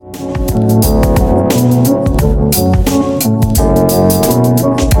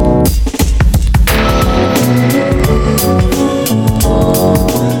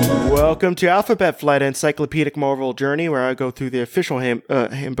welcome to Alphabet Flight Encyclopedic Marvel Journey, where I go through the official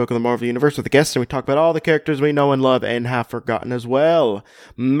handbook of the Marvel Universe with the guests, and we talk about all the characters we know and love and have forgotten as well.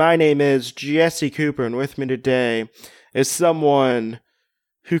 My name is Jesse Cooper, and with me today is someone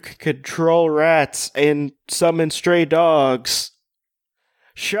who can control rats and summon stray dogs.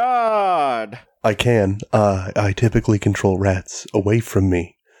 Shad! I can. I typically control rats away from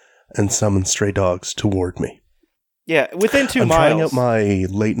me and summon stray dogs toward me. Yeah, within 2 I'm miles. trying out my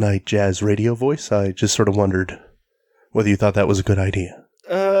late-night jazz radio voice. I just sort of wondered whether you thought that was a good idea.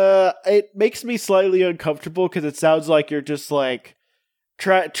 It makes me slightly uncomfortable because it sounds like you're just like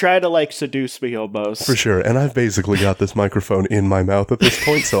try to like seduce me almost. For sure, and I've basically got this microphone in my mouth at this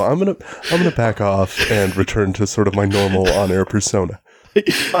point, so I'm gonna back off and return to sort of my normal on-air persona.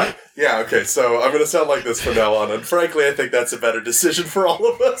 Yeah, okay, so I'm gonna sound like this from now on, and frankly, I think that's a better decision for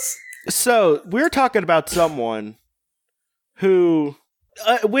all of us. So we're talking about someone who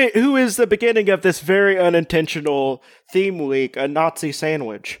is the beginning of this very unintentional theme week, a Nazi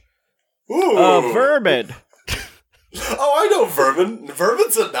sandwich. Ooh. Vermin. Oh, I know Vermin.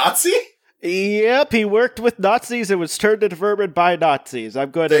 Vermin's a Nazi? Yep, he worked with Nazis and was turned into vermin by Nazis. They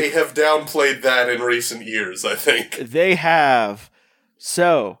have downplayed that in recent years, I think. They have.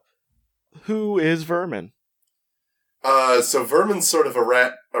 So, who is Vermin? So Vermin's sort of a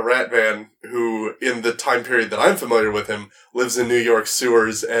rat man who, in the time period that I'm familiar with him, lives in New York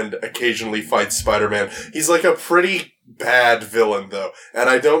sewers and occasionally fights Spider-Man. He's like a pretty bad villain, though. And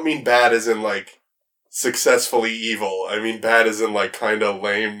I don't mean bad as in, like, successfully evil. I mean bad as in, like, kinda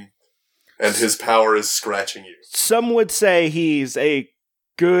lame, and his power is scratching you. Some would say he's a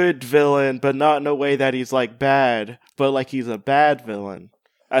good villain, but not in a way that he's, like, bad, but like he's a bad villain.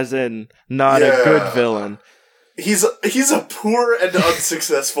 As in, not a good villain. He's a poor and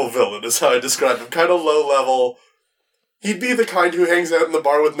unsuccessful villain, is how I describe him. Kind of low level. He'd be the kind who hangs out in the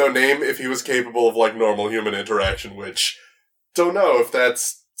bar with no name if he was capable of, like, normal human interaction, which, don't know if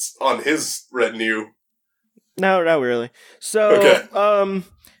that's on his retinue. No, not really. So, okay.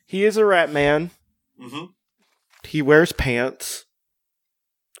 He is a rat man. Mm-hmm. He wears pants,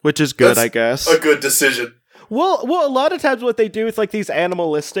 which is good, I guess. A good decision. Well, a lot of times what they do with, like, these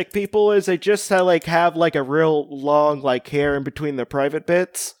animalistic people is they just, like, have, like, a real long, like, hair in between their private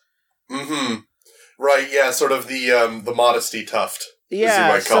bits. Mm-hmm. Right, yeah, sort of the modesty tuft.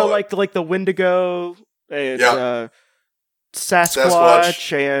 Yeah, so, like the Wendigo, and,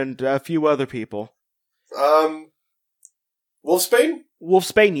 Sasquatch, and a few other people. Wolfsbane?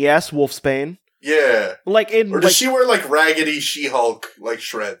 Wolfsbane, yes, Wolfsbane. Yeah. Or does she wear, like, raggedy She-Hulk, like,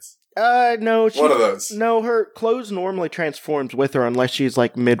 shreds? No. One of those. No, her clothes normally transforms with her unless she's,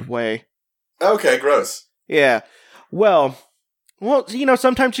 like, midway. Okay, gross. Yeah. Well, you know,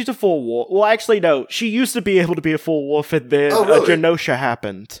 sometimes she's a full wolf. Well, actually, no. She used to be able to be a full wolf, and then Genosha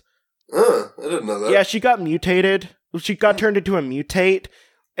happened. I didn't know that. Yeah, she got mutated. She got turned into a mutate,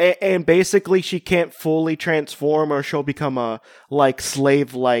 and basically she can't fully transform, or she'll become a, like,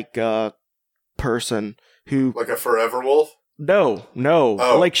 slave-like, person who... Like a forever wolf? No.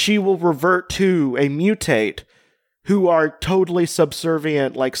 Oh. Like, she will revert to a mutate who are totally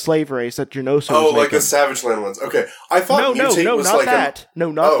subservient, like, slave race that Genosha was making. Like the Savage Land ones. Okay. I thought mutate was not like that.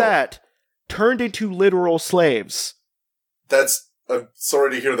 No, not that. Turned into literal slaves. I'm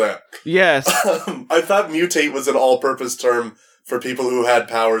sorry to hear that. Yes. I thought mutate was an all-purpose term for people who had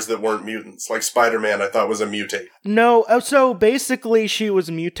powers that weren't mutants. Like Spider-Man, I thought was a mutate. No, so basically she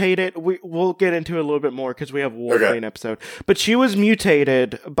was mutated. We'll get into it a little bit more because we have a Wolverine episode. But she was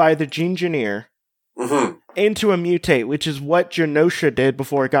mutated by the Gene Engineer into a mutate, which is what Genosha did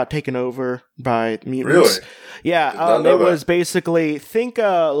before it got taken over by mutants. Really? Yeah, it was basically, think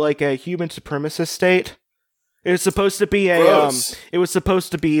like a human supremacist state. It was supposed to be it was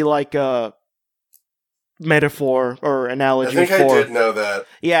supposed to be like a metaphor or analogy I did know that.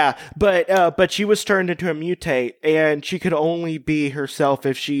 Yeah, but she was turned into a mutate, and she could only be herself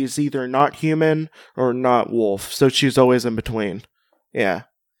if she's either not human or not wolf, so she's always in between. Yeah.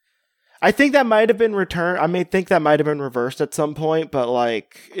 I think that might have been returned. I think that might have been reversed at some point, but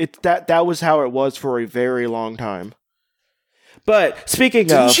like that was how it was for a very long time. But speaking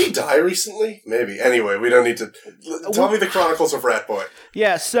Didn't of... she die recently? Maybe. Anyway, we don't need to... Tell me the Chronicles of Ratboy.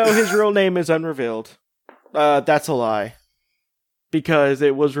 Yeah, so his real name is unrevealed. That's a lie. Because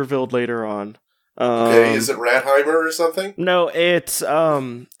it was revealed later on. Okay, is it Rathheimer or something? No, it's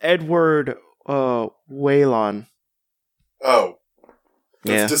Edward Whalon. Oh.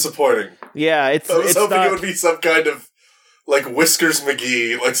 That's disappointing. Yeah, I was hoping it would be some kind of, like, Whiskers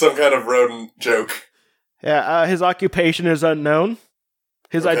McGee, like some kind of rodent joke. Yeah, his occupation is unknown.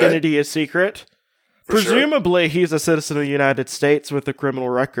 His identity is secret. Presumably, he's a citizen of the United States with a criminal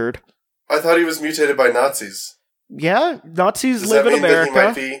record. I thought he was mutated by Nazis. Yeah, Nazis Does live that in mean that he might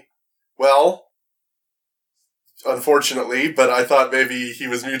America. be... Well, unfortunately, but I thought maybe he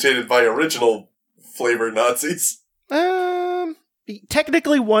was mutated by original flavor Nazis.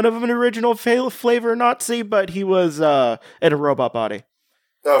 Technically one of them an original flavor Nazi, but he was in a robot body.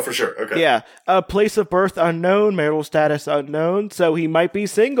 Oh, for sure. Okay. Yeah. Place of birth unknown, marital status unknown, so he might be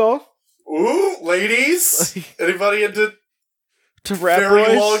single. Ooh, ladies! Anybody into To rap very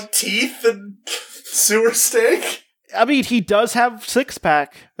boys? long teeth and sewer steak? I mean, he does have a six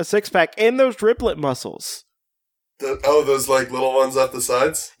pack, and those riblet muscles. Those like little ones up the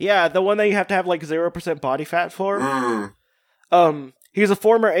sides? Yeah, the one that you have to have like 0% body fat for. Mm. He's a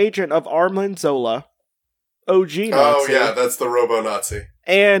former agent of Armin Zola, OG Nazi. Oh yeah, that's the Robo-Nazi.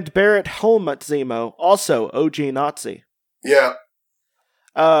 And Barrett Helmut Zemo, also OG Nazi. Yeah.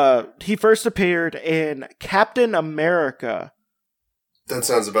 He first appeared in Captain America. That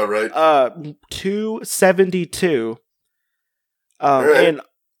sounds about right. 272. Right.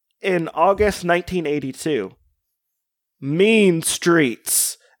 In August 1982. Mean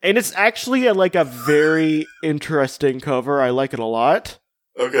Streets. And it's actually a very interesting cover. I like it a lot.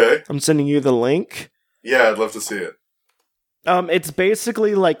 Okay. I'm sending you the link. Yeah, I'd love to see it. It's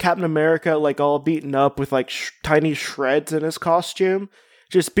basically like Captain America, like all beaten up with like tiny shreds in his costume.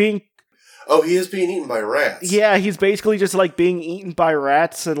 Just being... Oh, he is being eaten by rats. Yeah, he's basically just like being eaten by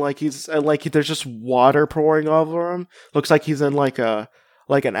rats, and there's just water pouring over him. Looks like he's in like an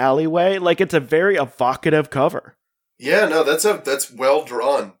alleyway. Like, it's a very evocative cover. Yeah, no, that's well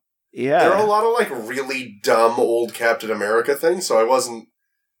drawn. Yeah. There are a lot of like really dumb old Captain America things, so I wasn't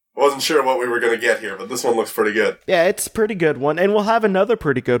sure what we were going to get here, but this one looks pretty good. Yeah, it's a pretty good one, and we'll have another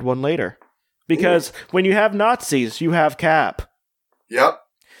pretty good one later. Because when you have Nazis, you have Cap. Yep.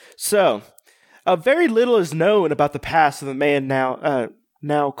 So, very little is known about the past of the man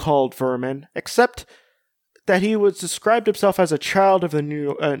now called Vermin, except that he was described himself as a child of the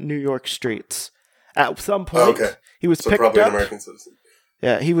New York streets. At some point, he was picked probably up. An American citizen.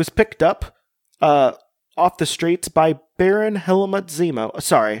 Yeah, he was picked up off the streets by Baron Helmut Zemo.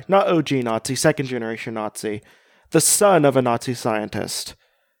 Sorry, not OG Nazi, second generation Nazi, the son of a Nazi scientist.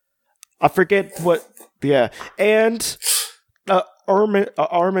 I forget what. Yeah, and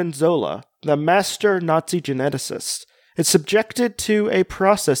Armin Zola, the master Nazi geneticist, is subjected to a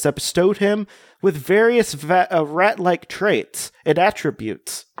process that bestowed him with various rat-like traits and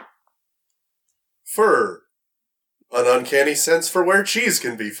attributes. Fur. An uncanny sense for where cheese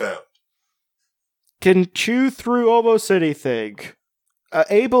can be found. Can chew through almost anything.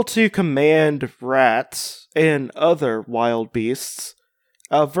 Able to command rats and other wild beasts.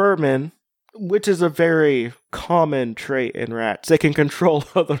 Vermin, which is a very common trait in rats. They can control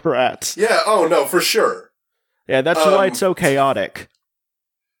other rats. Yeah, oh no, for sure. Yeah, that's why it's so chaotic.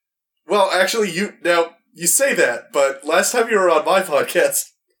 Well, actually, you say that, but last time you were on my podcast,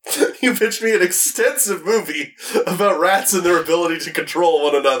 you pitched me an extensive movie about rats and their ability to control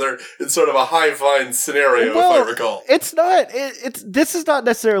one another in sort of a hive mind scenario, if I recall. It's not. This is not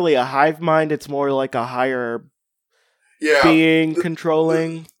necessarily a hive mind. It's more like a higher being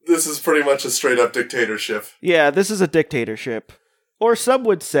controlling. This is pretty much a straight up dictatorship. Yeah, this is a dictatorship, or some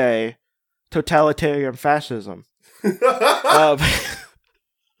would say totalitarian fascism.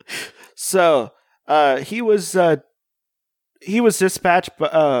 So he was dispatched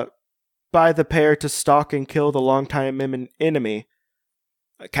by the pair to stalk and kill the longtime enemy,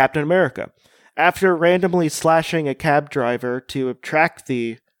 Captain America. After randomly slashing a cab driver to attract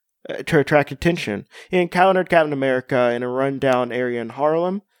attention, he encountered Captain America in a rundown area in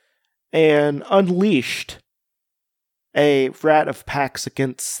Harlem and unleashed a rat of packs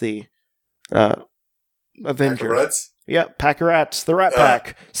against the Avenger. Pack of rats? Yep, pack of rats. The Rat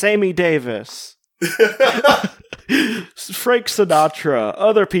Pack. Sammy Davis. Frank Sinatra.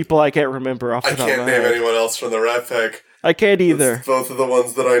 Other people I can't remember off the top of my head. I can't name anyone else from the Rat Pack. I can't either. It's both of the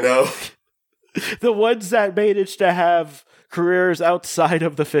ones that I know. The ones that managed to have careers outside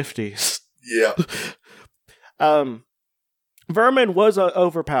of the 50s. Yeah. Vermin was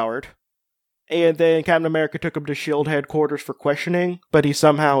overpowered, and then Captain America took him to S.H.I.E.L.D. headquarters for questioning, but he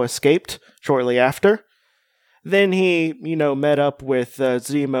somehow escaped shortly after. Then he, met up with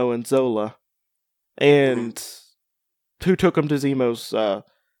Zemo and Zola, and who took him to Zemo's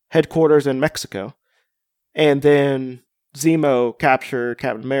headquarters in Mexico. And then Zemo captured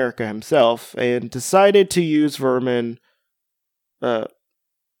Captain America himself and decided to use Vermin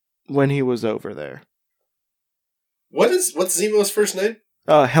when he was over there. What's Zemo's first name?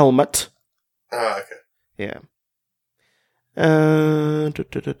 Helmut. Ah, okay. Yeah.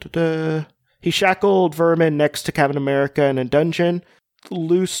 He shackled Vermin next to Captain America in a dungeon,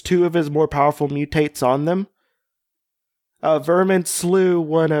 loose two of his more powerful mutates on them. Vermin slew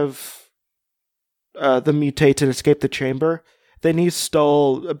one of the mutates and escaped the chamber. Then he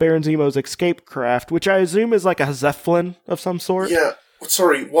stole Baron Zemo's escape craft, which I assume is like a Zeppelin of some sort. Yeah,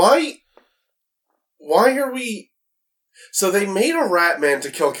 sorry, why are we... So they made a Ratman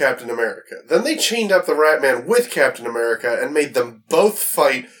to kill Captain America. Then they chained up the Ratman with Captain America and made them both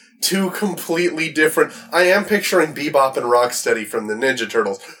fight two completely different... I am picturing Bebop and Rocksteady from the Ninja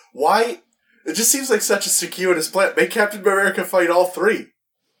Turtles. Why? It just seems like such a circuitous plan. Make Captain America fight all three.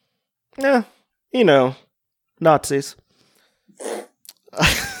 Yeah, Nazis.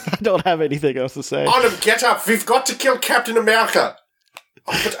 I don't have anything else to say. Arnim, get up! We've got to kill Captain America!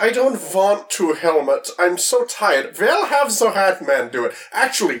 Oh, but I don't want to, Helmet. I'm so tired. We'll have the Ratman do it.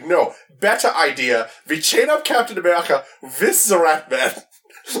 Actually, no. Better idea. We chain up Captain America with the Ratman.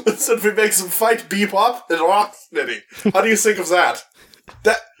 So we make them fight Bebop and Rocksteady. How do you think of that?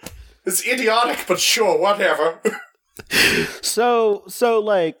 That is idiotic, but sure, whatever. So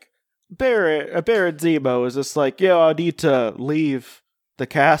like, Baron Zemo is just like, yo, I need to leave the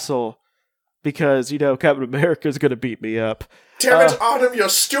castle because, Captain America's gonna beat me up. Damn it, Arnim, your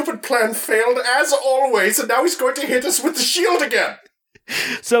stupid plan failed as always, and now he's going to hit us with the shield again!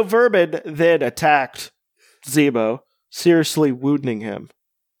 So Vermin then attacked Zemo, seriously wounding him.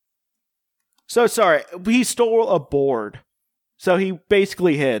 So sorry, he stole a board. So he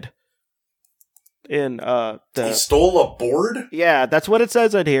basically hid in He stole a board? Yeah, that's what it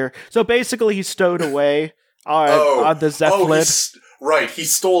says in here. So basically he stowed away on the Zeppelin. Right, he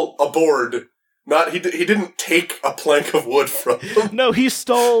stole a board. He didn't take a plank of wood from them. No, he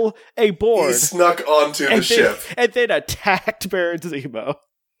stole a board. He snuck onto the ship. And then attacked Baron Zemo.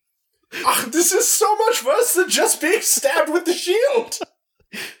 This is so much worse than just being stabbed with the shield!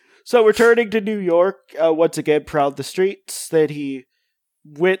 So returning to New York, once again proud the streets, that he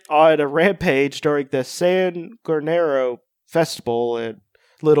went on a rampage during the San Gennaro festival in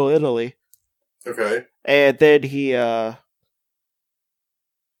Little Italy. Okay. And then he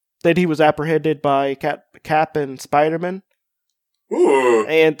was apprehended by Cap and Spider-Man. Ooh.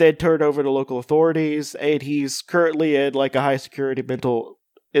 And then turned over to local authorities, and he's currently in like a high security mental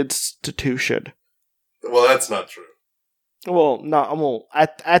institution. Well, that's not true. At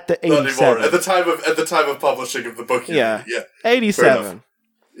the 87. Not anymore. At the time of publishing of the book. Yeah. 87.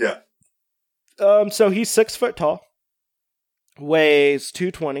 Yeah. So he's 6 foot tall, weighs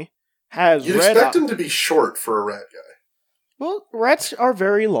 220, has You'd red expect him to be short for a rat guy. Well, rats are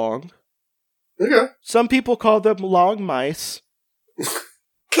very long. Okay. Some people call them long mice. Who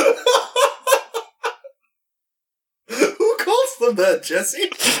calls them that,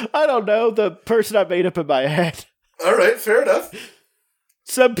 Jesse? I don't know. The person I made up in my head. All right, fair enough.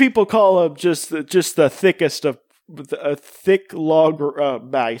 Some people call them just the thickest of a thick, long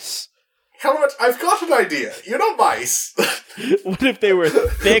mice. Helmut, I've got an idea. You know mice. What if they were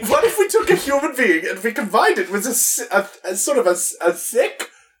thick? What if we took a human being and we combined it with a sort of a thick,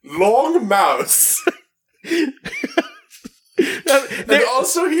 long mouse? And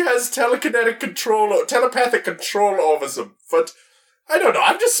also he has telepathic control over them. But I don't know,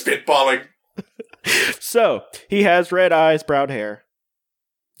 I'm just spitballing. So, he has red eyes, brown hair.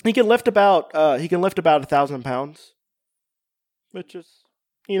 He can lift about 1,000 pounds. Which is,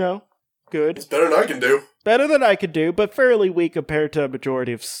 good. It's better than I can do. Better than I could do, but fairly weak compared to a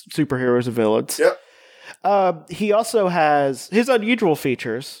majority of superheroes and villains. Yep. He also has his unusual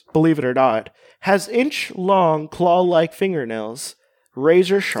features, believe it or not, has inch-long claw-like fingernails,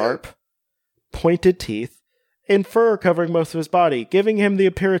 razor-sharp, pointed teeth, and fur covering most of his body, giving him the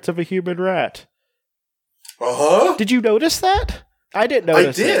appearance of a human rat. Uh-huh. Did you notice that? I didn't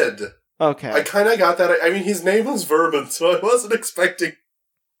notice I did. Okay. I kind of got that. I mean, his name was Vermin, so I wasn't expecting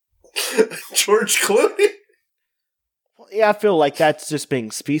George Clooney. Yeah, I feel like that's just being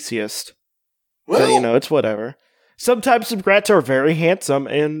speciest. Well, but, it's whatever. Sometimes some rats are very handsome,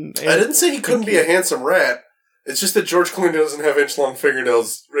 and I didn't say he couldn't be a handsome rat. It's just that George Clooney doesn't have inch-long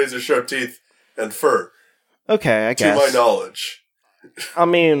fingernails, razor-sharp teeth, and fur. Okay, I guess. To my knowledge. I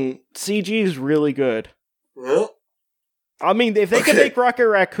mean, CG is really good. Well, I mean, if they could make Rocket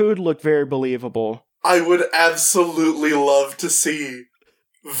Raccoon look very believable. I would absolutely love to see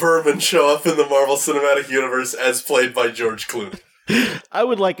Vermin show up in the Marvel Cinematic Universe as played by George Clooney.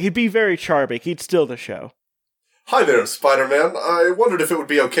 He'd be very charming. He'd steal the show. Hi there, Spider-Man. I wondered if it would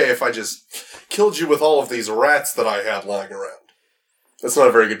be okay if I just killed you with all of these rats that I had lying around. That's not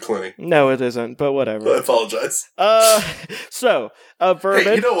a very good Clooney. No, it isn't, but whatever. I apologize. Vermin...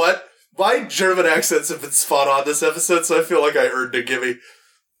 Hey, you know what? My German accents have been spot on this episode, so I feel like I earned a gimme.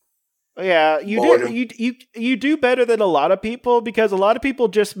 Yeah, you Mulligan. you do better than a lot of people, because a lot of people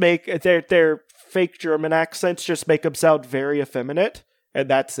just make their fake German accents just make them sound very effeminate, and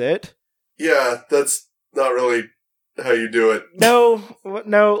that's it. Yeah, that's not really how you do it. No,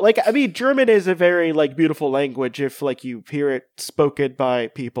 like, I mean, German is a very, like, beautiful language if, like, you hear it spoken by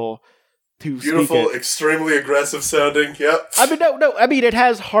people who Beautiful, speak it. extremely aggressive sounding. Yep. I mean, no, I mean, it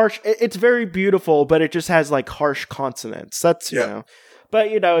has harsh, it's very beautiful, but it just has, like, harsh consonants. That's, you know. But,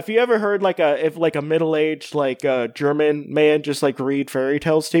 you know, if you ever heard, like, a middle-aged, like, German man just, like, read fairy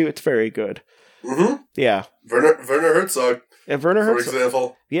tales to you, it's very good. Mm-hmm. Yeah. Werner Herzog, And Werner for Herzog.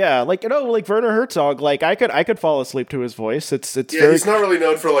 example. Yeah, like, you know, like Werner Herzog, like, I could fall asleep to his voice. It's Yeah, very... he's not really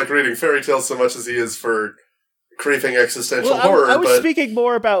known for, like, reading fairy tales so much as he is for creeping existential Well, horror, I was but... speaking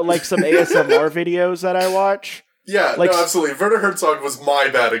more about, like, some ASMR videos that I watch. Yeah, like, no, absolutely. Werner Herzog was my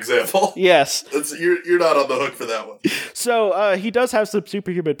bad example. Yes. You're not on the hook for that one. So, he does have some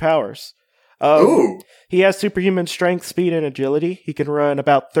superhuman powers. Ooh. He has superhuman strength, speed, and agility. He can run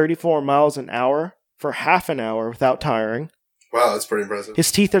about 34 miles an hour for half an hour without tiring. Wow, that's pretty impressive.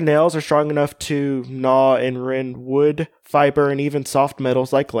 His teeth and nails are strong enough to gnaw and rend wood, fiber, and even soft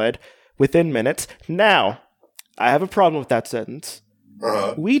metals like lead within minutes. Now, I have a problem with that sentence.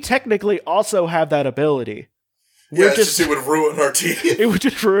 Uh-huh. We technically also have that ability. Yeah, it's just it would ruin our teeth. It would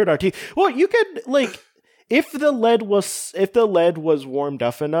just ruin our teeth. Well, you could, like, if the lead was warmed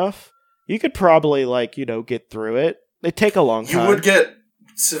up enough, you could probably, like, you know, get through it. It'd take a long time. You would get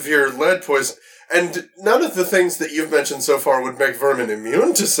severe lead poison. And none of the things that you've mentioned so far would make vermin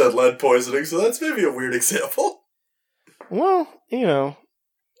immune to said lead poisoning, so that's maybe a weird example. Well, you know.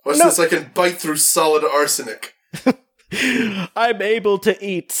 Watch this, I can bite through solid arsenic. I'm able to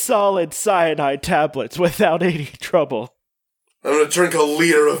eat solid cyanide tablets without any trouble. I'm gonna drink a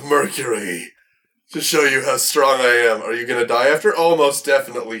liter of mercury to show you how strong I am. Are you gonna die after? Oh, most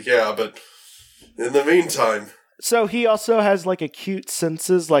definitely, yeah, but in the meantime... So he also has, like, acute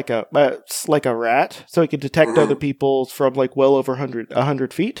senses, like a rat, so he can detect other people from, like, well over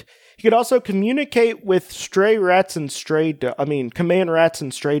 100 feet. He could also communicate with stray rats and command rats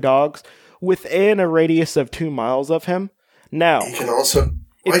and stray dogs within a radius of 2 miles of him. Now, He can also...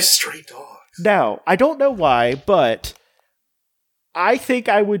 Why stray dogs? Now, I don't know why, but I think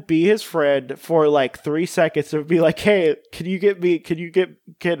I would be his friend for like 3 seconds and be like, "Hey, can you get me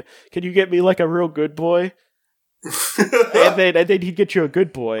like a real good boy?" and then he'd get you a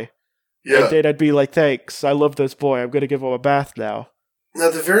good boy. Yeah. And then I'd be like, "Thanks, I love this boy. I'm gonna give him a bath now." Now,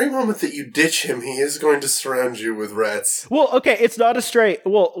 the very moment that you ditch him, he is going to surround you with rats. Well, okay, it's not a stray.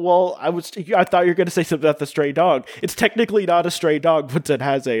 Well, I thought you were gonna say something about the stray dog. It's technically not a stray dog, but it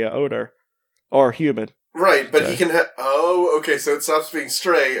has a odor or human. Right, but he can have... Oh, okay, so it stops being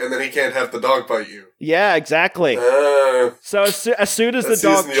stray, and then he can't have the dog bite you. Yeah, exactly. So as soon as the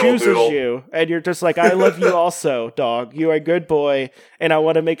dog chooses you, and you're just like, "I love you also, dog. You're a good boy, and I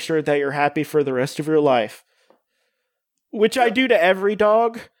want to make sure that you're happy for the rest of your life." Which I do to every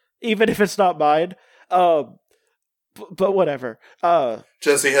dog, even if it's not mine. But whatever.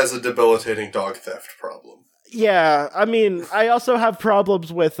 Jesse has a debilitating dog theft problem. Yeah, I mean, I also have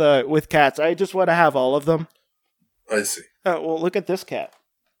problems with cats. I just want to have all of them. I see. Well, look at this cat.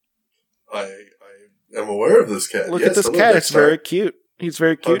 I am aware of this cat. Look at this cat. It's very cute. He's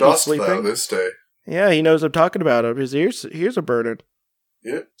very cute. How He's dost thou sleeping. this day? Yeah, he knows I'm talking about him. His ears are burning.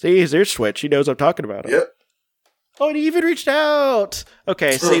 Yep. See, his ears switch. He knows I'm talking about him. Yep. Oh, and he even reached out.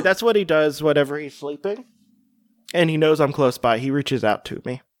 Okay, see, that's what he does whenever he's sleeping. And he knows I'm close by. He reaches out to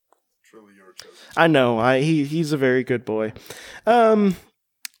me. Truly your choice. I know. He's a very good boy.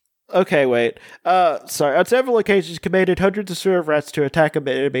 Okay, wait. Sorry. On several occasions, he commanded hundreds of sewer rats to attack an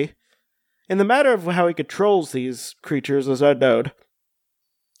enemy. In the matter of how he controls these creatures is unknown.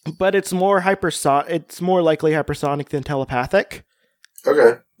 But it's more likely hypersonic than telepathic.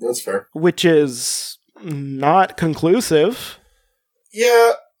 Okay, that's fair. Which is not conclusive.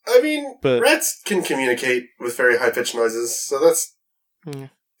 Yeah, I mean, But- rats can communicate with very high-pitched noises, so that's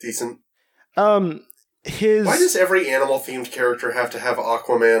decent. Why does every animal-themed character have to have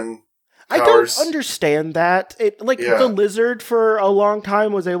Aquaman powers? I don't understand that. The lizard for a long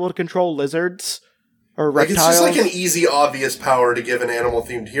time was able to control lizards or reptiles. It's just like an easy, obvious power to give an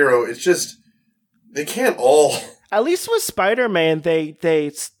animal-themed hero. It's just, they can't all... At least with Spider-Man, they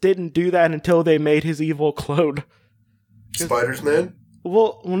didn't do that until they made his evil clone. Spiders, man?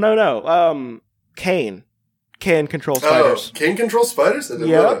 Well, no. Kane can control spiders. Oh, Kane controls spiders? I didn't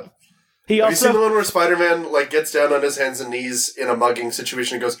know Yeah. that. He Have you also seen the one where Spider-Man gets down on his hands and knees in a mugging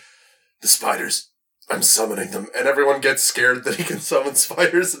situation and goes, "The spiders, I'm summoning them," and everyone gets scared that he can summon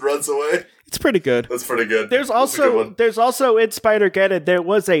spiders and runs away? It's pretty good. That's pretty good. There's That's a good also one. there's also in Spider-Geddon, there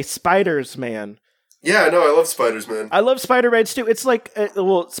was a Spiders-Man. Yeah, no, I love spiders, man. I love Spider-Man's too. It's like,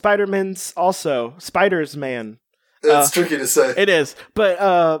 Spider-Man's also Spiders-Man. It's tricky to say. It is,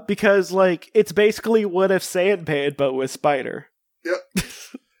 but because like it's basically What If Sandman, but with Spider. Yep.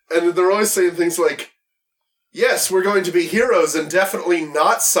 And they're always saying things like, yes, we're going to be heroes and definitely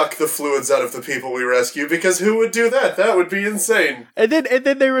not suck the fluids out of the people we rescue, because who would do that? That would be insane. And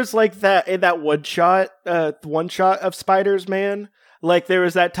then there was like that in that one shot of Spiders-Man. Like there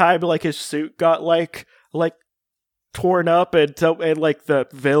was that time like his suit got like torn up and like the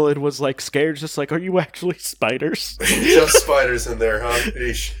villain was like scared, just like, are you actually spiders? Just spiders in there, huh?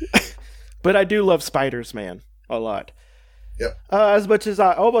 Eesh. But I do love Spiders-Man a lot. Yep.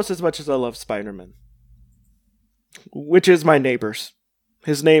 Almost as much as I love Spider-Man, which is my neighbor's.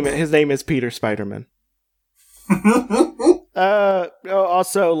 His name is Peter Spider-Man.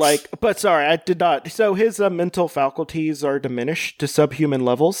 Also, like, but sorry, I did not. So his mental faculties are diminished to subhuman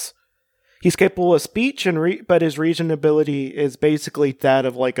levels. He's capable of speech, but his reasonability is basically that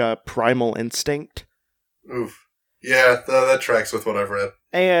of like a primal instinct. Oof. Yeah, that tracks with what I've read.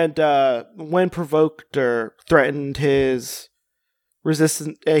 And when provoked or threatened, his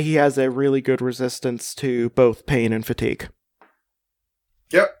resistance, he has a really good resistance to both pain and fatigue.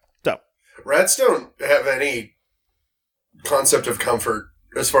 Yep. So Rats don't have any concept of comfort,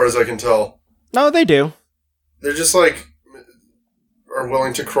 as far as I can tell. no, they do. They're just like, are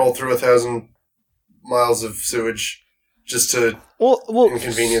willing to crawl through 1,000 miles of sewage just to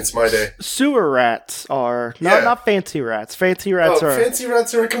inconvenience my day. Sewer rats are not fancy rats. Fancy rats fancy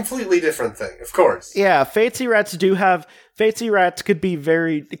rats are a completely different thing, of course. Yeah, fancy rats could be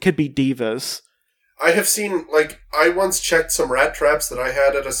divas. I have seen, like, I once checked some rat traps that I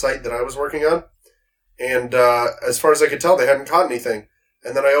had at a site that I was working on, and as far as I could tell, they hadn't caught anything.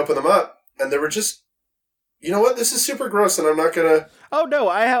 And then I opened them up, and they were just, you know what, this is super gross, and I'm not gonna... Oh no,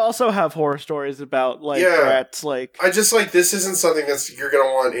 I also have horror stories about, like, rats, like... I just, like, this isn't something that you're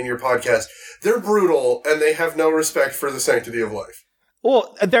gonna want in your podcast. They're brutal, and they have no respect for the sanctity of life.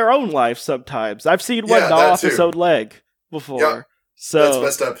 Well, their own life sometimes. I've seen one gnaw off its own leg before. Yeah. So that's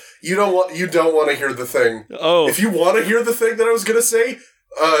messed up. You don't want to hear the thing. Oh. If you want to hear the thing that I was gonna say,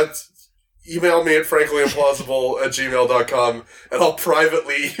 email me at franklyimplausible@gmail.com and I'll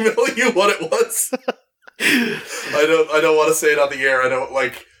privately email you what it was. I don't want to say it on the air. I don't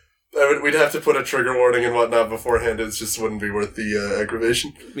like. We'd have to put a trigger warning and whatnot beforehand. It just wouldn't be worth the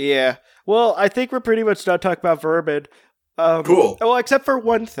aggravation. Yeah. Well, I think we're pretty much done talking about Vermin. Cool. Well, except for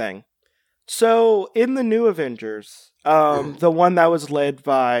one thing. So in the New Avengers, the one that was led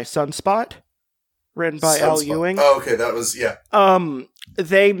by Sunspot, written by Al Ewing. Oh, okay, that was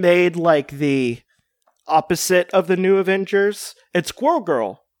they made like the opposite of the New Avengers. And Squirrel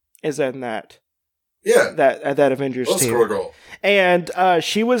Girl is in that. Yeah. That Avengers team. Squirrel Girl. And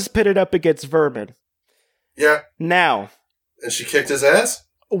she was pitted up against Vermin. Yeah. Now. And she kicked his ass?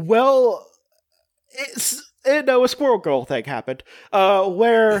 Well, a Squirrel Girl thing happened.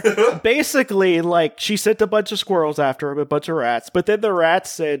 Where basically, like, she sent a bunch of squirrels after him, a bunch of rats, but then the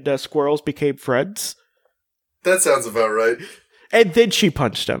rats and squirrels became friends. That sounds about right. And then she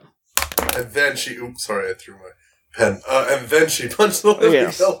punched him. And then she... Oops, sorry, I threw my pen. And then she punched the living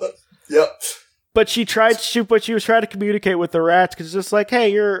fella. Yep. But she was trying to communicate with the rats, because it's just like,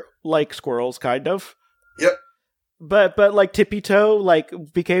 hey, you're like squirrels, kind of. Yep. But like Tippy Toe, like,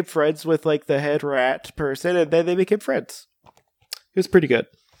 became friends with like the head rat person, and then they became friends. It was pretty good.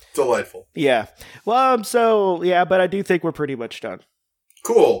 Delightful. Yeah. Well, but I do think we're pretty much done.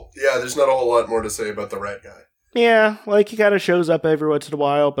 Cool. Yeah, there's not a whole lot more to say about the rat guy. Yeah, like, he kind of shows up every once in a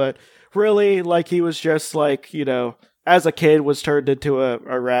while, but really, like, he was just like, you know, as a kid was turned into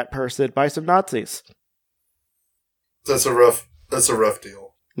a rat person by some Nazis. That's a rough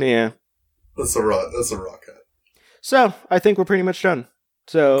deal. Yeah. That's a rock cut. So, I think we're pretty much done.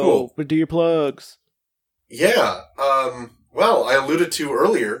 So, cool. Do your plugs. Yeah. Well, I alluded to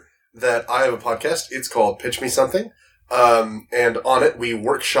earlier that I have a podcast. It's called Pitch Me Something. And on it, we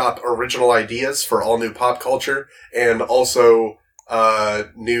workshop original ideas for all new pop culture and also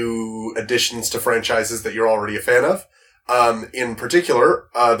new additions to franchises that you're already a fan of. In particular,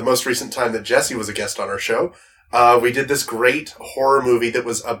 the most recent time that Jesse was a guest on our show, we did this great horror movie that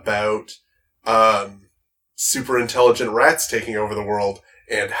was about super intelligent rats taking over the world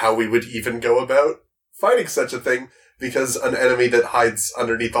and how we would even go about fighting such a thing, because an enemy that hides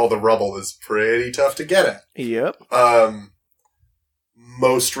underneath all the rubble is pretty tough to get at. Yep.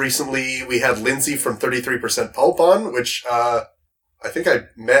 Most recently, we had Lindsay from 33% Pulp on, which I think I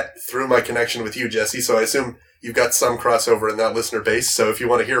met through my connection with you, Jesse, so I assume you've got some crossover in that listener base. So if you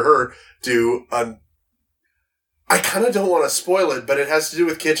want to hear her do I kind of don't want to spoil it, but it has to do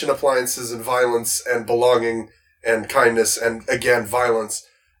with kitchen appliances and violence and belonging and kindness and, again, violence.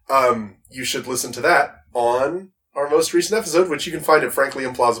 You should listen to that on our most recent episode, which you can find at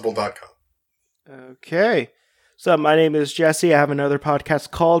franklyimplausible.com. Okay. So my name is Jesse. I have another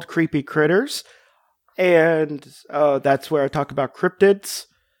podcast called Creepy Critters, and that's where I talk about cryptids.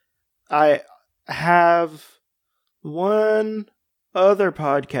 I have one other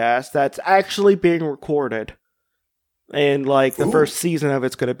podcast that's actually being recorded, and the first season of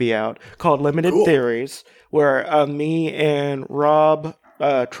it's going to be out, called Limited Theories, where me and Rob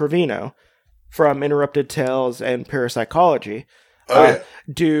Trevino from Interrupted Tales and Parapsychology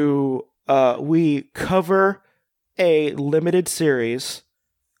we cover a limited series,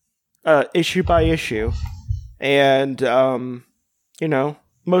 issue by issue, and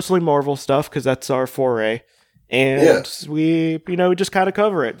mostly Marvel stuff because that's our foray. And we just kind of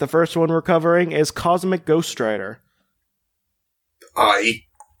cover it. The first one we're covering is Cosmic Ghost Rider. I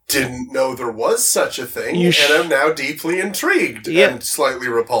didn't know there was such a thing, and I'm now deeply intrigued and slightly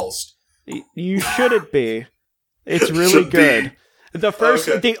repulsed. You shouldn't be. It's really good. The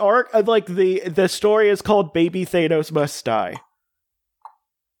first, the arc, the story is called Baby Thanos Must Die.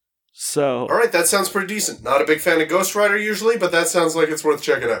 So, all right, that sounds pretty decent. Not a big fan of Ghost Rider usually, but that sounds like it's worth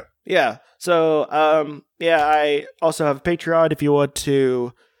checking out. Yeah. So, I also have a Patreon. If you want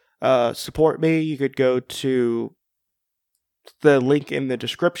to support me, you could go to the link in the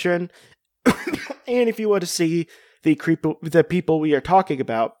description. And if you want to see the people we are talking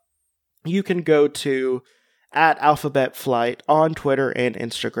about, you can go to @Alphabet Flight on Twitter and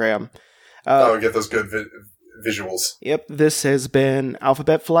Instagram. Get those good visuals. Yep, this has been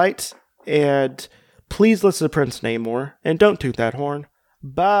Alphabet Flight, and please listen to Prince Namor, and don't toot that horn.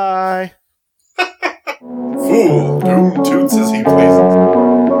 Bye! Fool, doom toots as he pleases.